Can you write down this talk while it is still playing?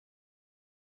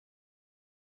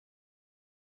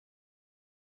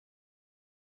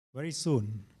Very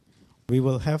soon, we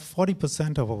will have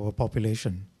 40% of our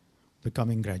population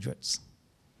becoming graduates.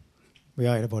 We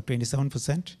are at about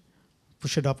 27%,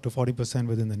 push it up to 40%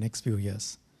 within the next few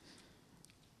years.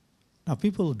 Now,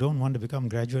 people don't want to become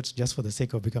graduates just for the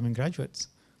sake of becoming graduates.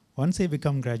 Once they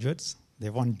become graduates, they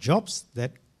want jobs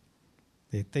that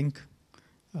they think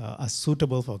are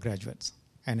suitable for graduates,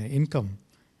 and an income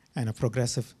and a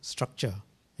progressive structure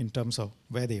in terms of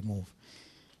where they move.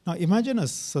 Now, imagine a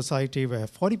society where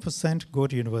 40% go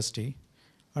to university,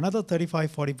 another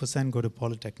 35–40% go to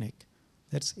polytechnic.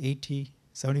 That's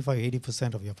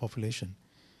 75–80% of your population.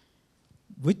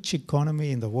 Which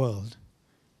economy in the world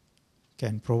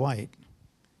can provide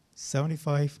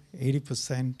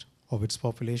 75–80% of its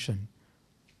population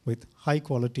with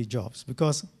high-quality jobs?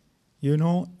 Because you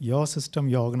know your system,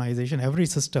 your organization, every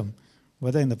system,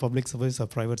 whether in the public service or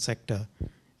private sector,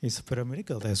 is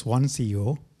pyramidal. There's one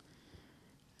CEO.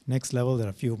 Next level, there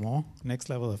are a few more. Next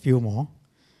level, a few more.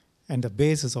 And the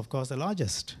base is, of course, the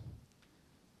largest.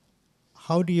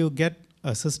 How do you get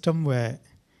a system where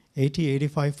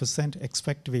 80–85%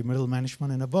 expect to be middle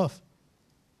management and above?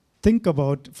 Think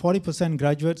about 40%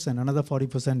 graduates and another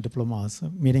 40% diplomas,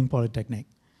 meaning polytechnic.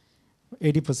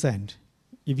 80%.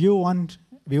 If we want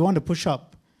to push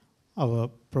up our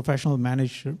professional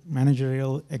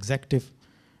managerial, executive,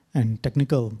 and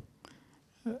technical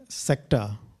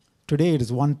sector, today it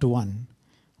is 1:1.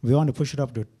 We want to push it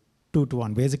up to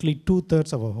 2:1. Basically,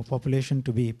 2/3 of our population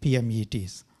to be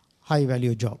PMETs,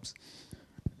 high-value jobs.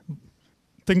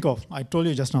 I told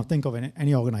you just now, think of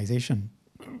any organization.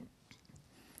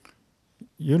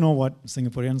 You know what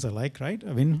Singaporeans are like, right?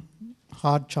 I mean,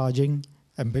 hard-charging,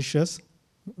 ambitious,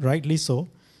 rightly so,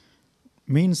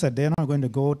 means that they're not going to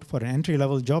go for an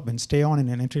entry-level job and stay on in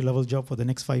an entry-level job for the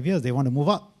next 5 years. They want to move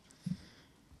up.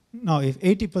 Now, if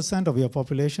 80% of your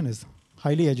population is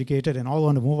highly educated and all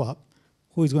want to move up,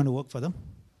 who is going to work for them?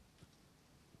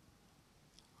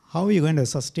 How are you going to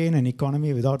sustain an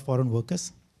economy without foreign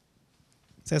workers?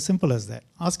 It's as simple as that.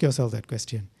 Ask yourself that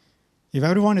question. If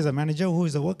everyone is a manager, who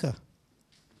is a worker?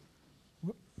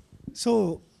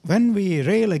 So when we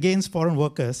rail against foreign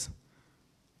workers,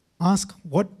 ask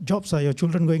what jobs are your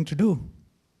children going to do?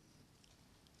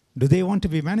 Do they want to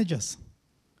be managers?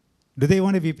 Do they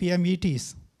want to be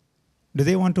PMETs? Do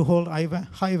they want to hold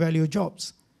high-value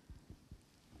jobs?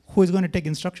 Who is going to take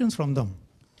instructions from them?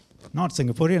 Not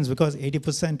Singaporeans, because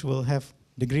 80% will have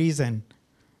degrees and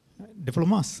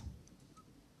diplomas.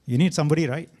 You need somebody,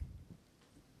 right?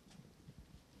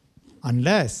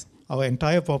 Unless our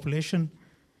entire population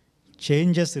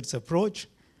changes its approach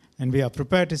and we are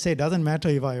prepared to say, it doesn't matter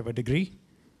if I have a degree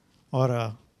or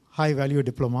a high-value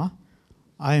diploma,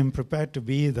 I am prepared to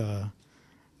be the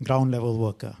ground-level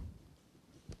worker.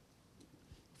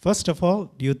 First of all,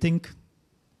 do you think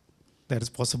that is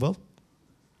possible?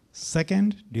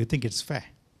 Second, do you think it's fair?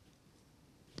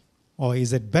 Or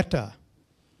is it better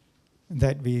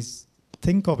that we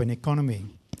think of an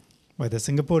economy where the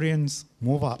Singaporeans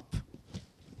move up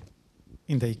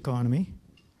in the economy,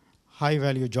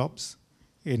 high-value jobs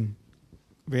in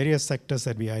various sectors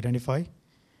that we identify,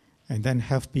 and then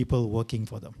have people working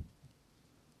for them,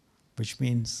 which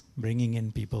means bringing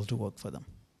in people to work for them?